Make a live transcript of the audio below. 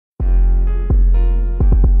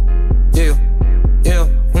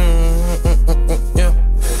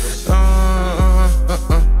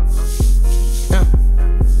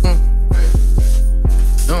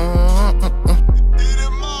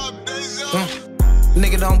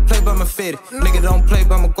Nigga don't play by my fitty. Nigga don't play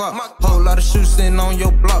by my guap. Whole lot of shoes sitting on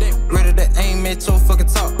your block. Ready to aim at your fucking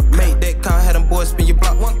top. Make that car, had them boys spin your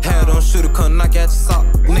block. Had on shooter, come knock out your sock.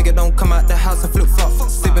 Nigga don't come out the house and flip flop.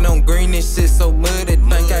 Sipping on green and shit so muddy.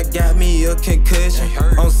 Think I got me a concussion.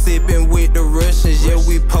 I'm sipping with the Russians. Yeah,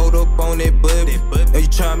 we pulled up on that bubby. If you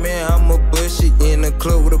try me, I'm a bushy. In the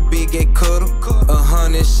club with a big ass cutter.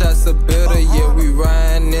 100 shots of better. Yeah, we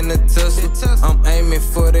riding in the Tesla. I'm aiming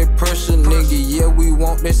for that pressure, nigga. Yeah, we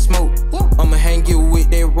want that smoke. I'ma hang you with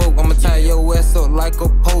that rope. I'ma tie your ass up like a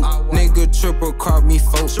pope. Nigga triple caught me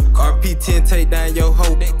folks. RP10 take down your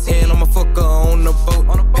hoe. And I'ma fuck her on the boat.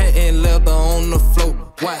 Patent leather on the float.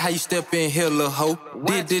 White, how you step in here, lil' hoe?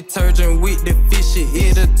 Did detergent with the fish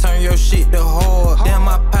shit. It'll turn your shit to hard. Damn,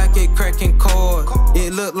 my pocket cracking card.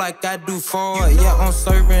 It look like I do fraud. Yeah, I'm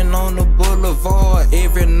serving on the boulevard.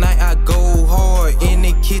 Every night I go hard. In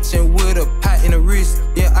the kitchen with a pot in the wrist.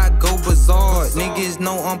 Yeah, I go bizarre. Niggas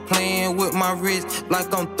know I'm playing with my wrist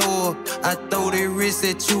like I'm Thor. I throw that wrist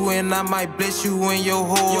at you and I might bless you in your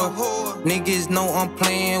whore. Niggas know I'm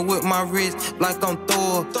playing with my wrist like I'm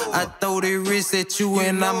Thor. I throw that wrist at you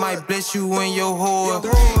and I might bless you in your whore.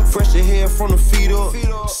 Fresh ahead from the feet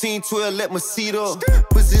up. Scene 12, let my seat up.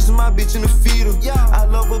 Position my bitch in the feeder. I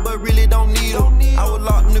love her, but really don't need her. I was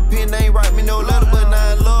locked in the pen, they ain't write me no letter, but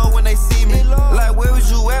now in love when they see me. Like, where was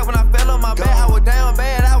you at when I fell on my back? I was down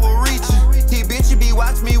bad, I was reaching. He bitch, be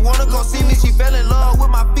watching me, wanna go see me. She fell in love with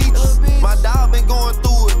my features. My dog been going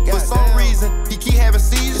through it. For some reason, he keep having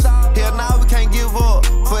seizures. Hell nah, we can't give up.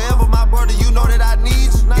 Forever, my brother, you know that I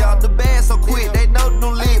need you. Get out the bag so quick, they know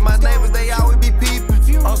don't leave. My neighbors, they always be peeping.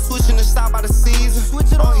 I'm switching the stop by the season.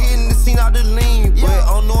 I'm hitting the scene out the lean. But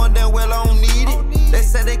I'm knowing damn well I don't need it. They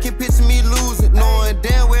say they can picture me losing. Knowing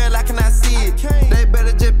damn well I cannot see it. They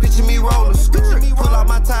better just picture me rolling. Pull out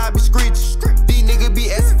my tire, be screeching. These niggas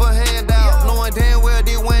be asking for handouts. Knowing damn well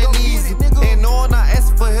they wasn't easy. And knowing I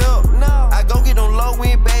asking for help. I go get them low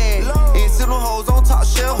end bag. And sit them hoes on top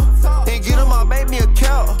shelf. And get them all, make me a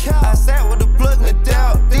cow. I sat with the plug in the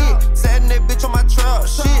doubt. Sat in that bitch on my trap.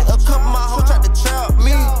 Shit, a couple of my hoes tried to trap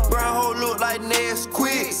me. Brown hoe look like Ness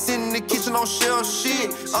quick. Sitting in the kitchen on shell shit.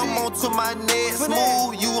 I'm on to my next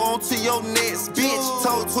move. You on to your next bitch.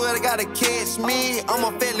 Told 12 they gotta catch me. I'm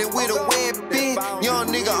a felon with a weapon. Young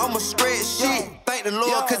nigga, I'ma stretch shit. Thank the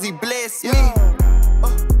Lord cause he blessed me.